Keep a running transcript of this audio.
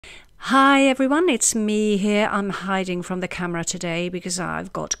Hi everyone, it's me here. I'm hiding from the camera today because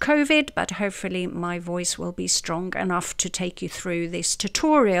I've got COVID, but hopefully my voice will be strong enough to take you through this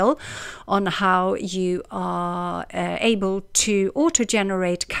tutorial on how you are able to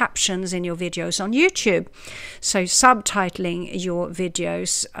auto-generate captions in your videos on YouTube. So subtitling your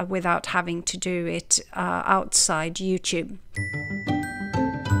videos without having to do it outside YouTube.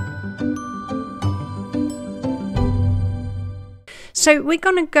 So we're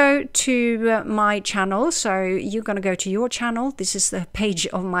going to go to my channel. So you're going to go to your channel. This is the page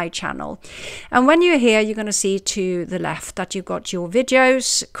of my channel. And when you're here, you're going to see to the left that you've got your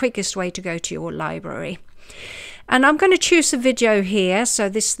videos, quickest way to go to your library. And I'm going to choose a video here. So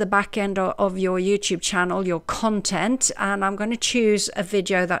this is the back end of your YouTube channel, your content. And I'm going to choose a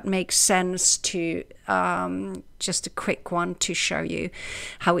video that makes sense to just a quick one to show you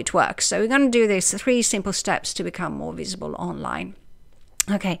how it works. So we're going to do this 3 simple steps to become more visible online.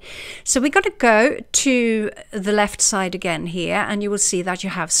 Okay, so we're going to go to the left side again here, and you will see that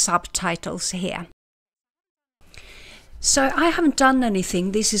you have subtitles here. So I haven't done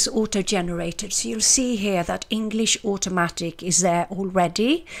anything. This is auto-generated. So you'll see here that English Automatic is there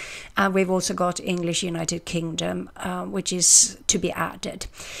already. And we've also got English United Kingdom, which is to be added.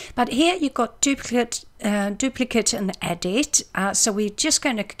 But here you've got duplicate and edit. So we're just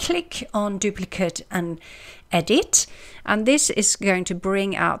going to click on duplicate and edit. And this is going to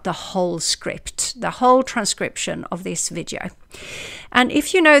bring out the whole script, the whole transcription of this video. And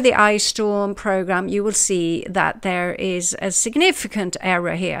if you know the iStorm program, you will see that there is a significant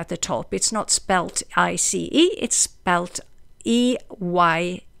error here at the top. It's not spelt ICE, it's spelt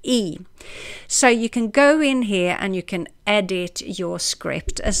EYE. So you can go in here and you can edit your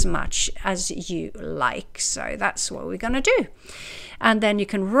script as much as you like. So that's what we're going to do. And then you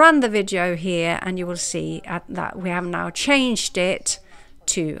can run the video here and you will see that we have now changed it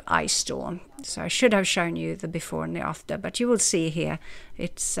to iStorm. So I should have shown you the before and the after, but you will see here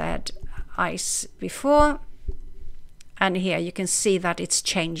it said ice before, and here you can see that it's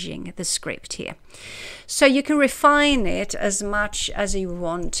changing the script here. So you can refine it as much as you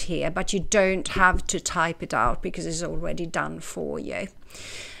want here, but you don't have to type it out because it's already done for you.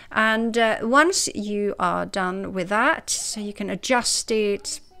 And once you are done with that, so you can adjust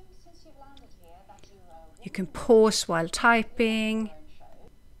it, you can pause while typing,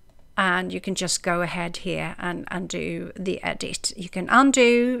 and you can just go ahead here and do the edit. You can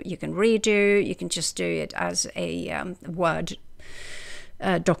undo, you can redo, you can just do it as a Word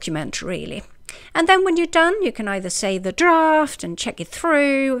document really. And then when you're done, you can either save the draft and check it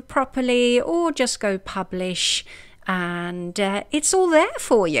through properly, or just go publish, and it's all there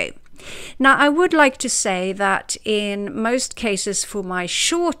for you. Now I would like to say that in most cases for my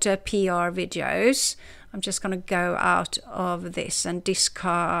shorter PR videos, I'm just going to go out of this and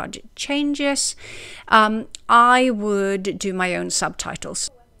discard changes. I would do my own subtitles.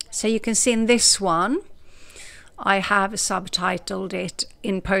 So you can see in this one, I have subtitled it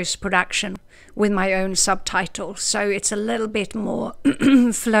in post-production with my own subtitles. So it's a little bit more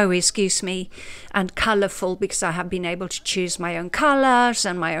flowy, excuse me, and colorful because I have been able to choose my own colors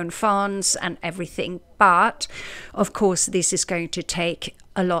and my own fonts and everything. But of course, this is going to take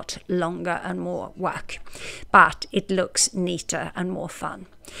a lot longer and more work, but it looks neater and more fun.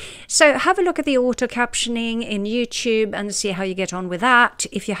 So have a look at the auto captioning in YouTube and see how you get on with that.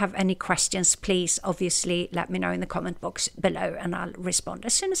 If you have any questions, please obviously let me know in the comment box below and I'll respond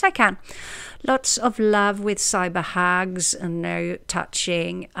as soon as I can. Lots of love with cyber hugs and no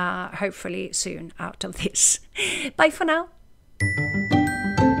touching, hopefully soon out of this. Bye for now.